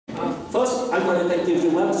want to thank you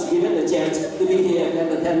so much for giving the chance to be here and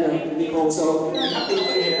attend the people. So happy to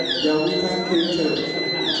be here. Yeah, we thank you too.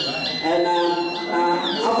 And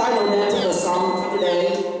our final dance of the song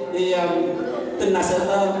today,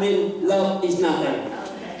 Tinh means love is nothing.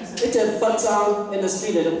 It's a fun song in the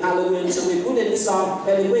spirit of Halloween, so we put in this song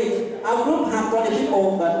every week. Our group have 20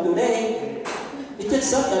 people, but today it's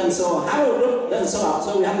just sudden, so our group doesn't show up,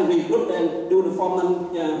 so we have to regroup and do the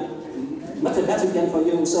performance much the best we can for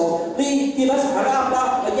you. So please give us a round of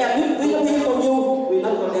applause. Again, we don't hear from you, we're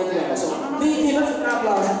not going to dance well. So please give us a round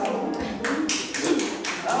of applause.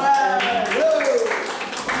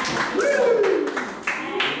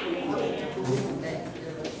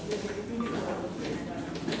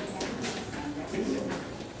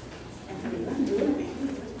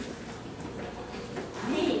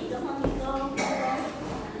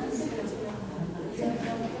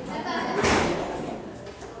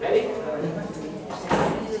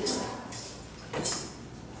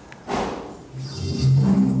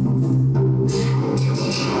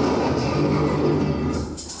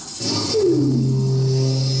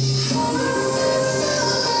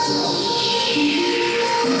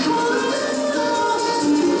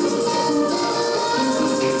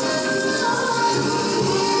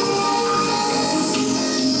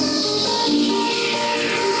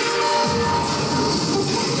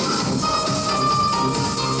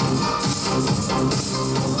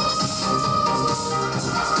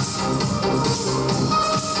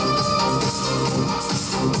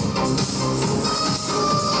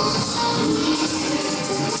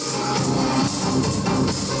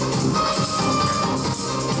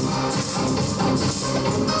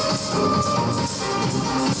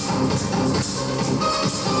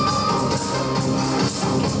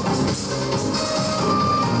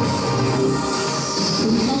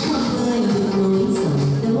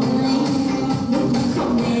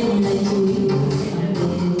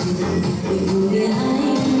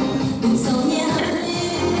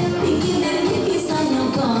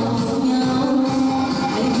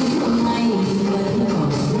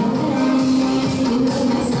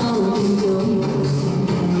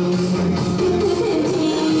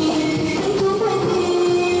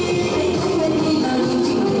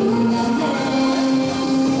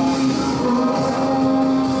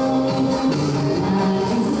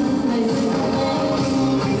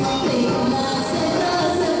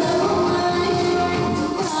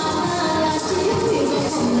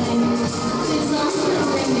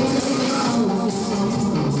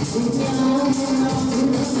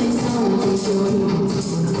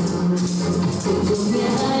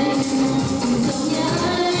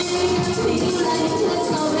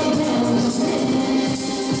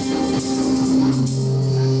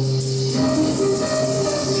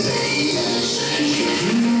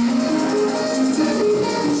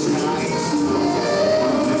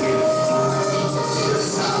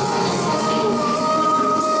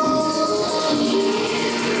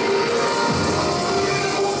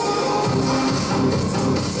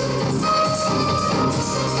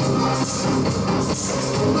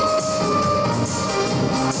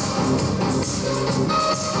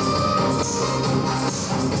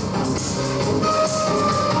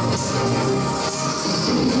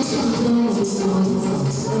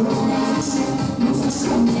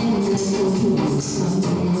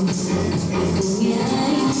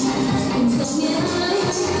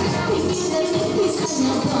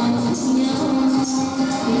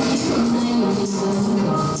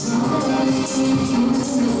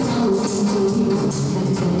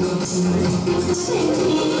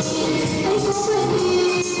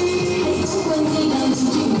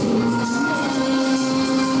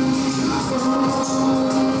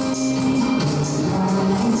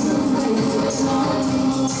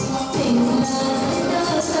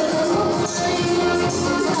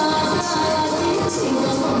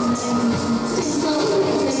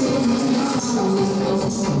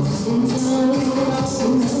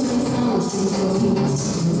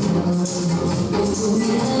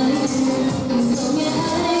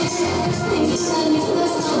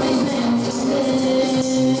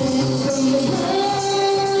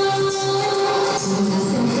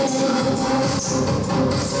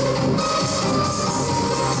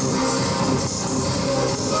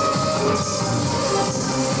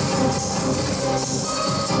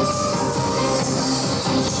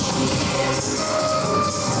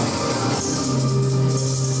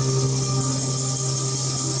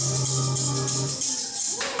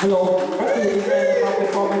 Hello, happy about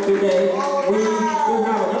performance today. We do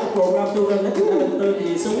have another program to run at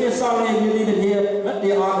 11:30, so we are sorry you didn't hear, but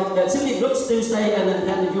the singing group still stay and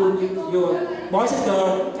attend your boys and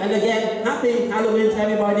girls. And again, happy Halloween to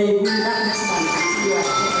everybody. We'll be back next month.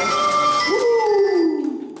 Viet.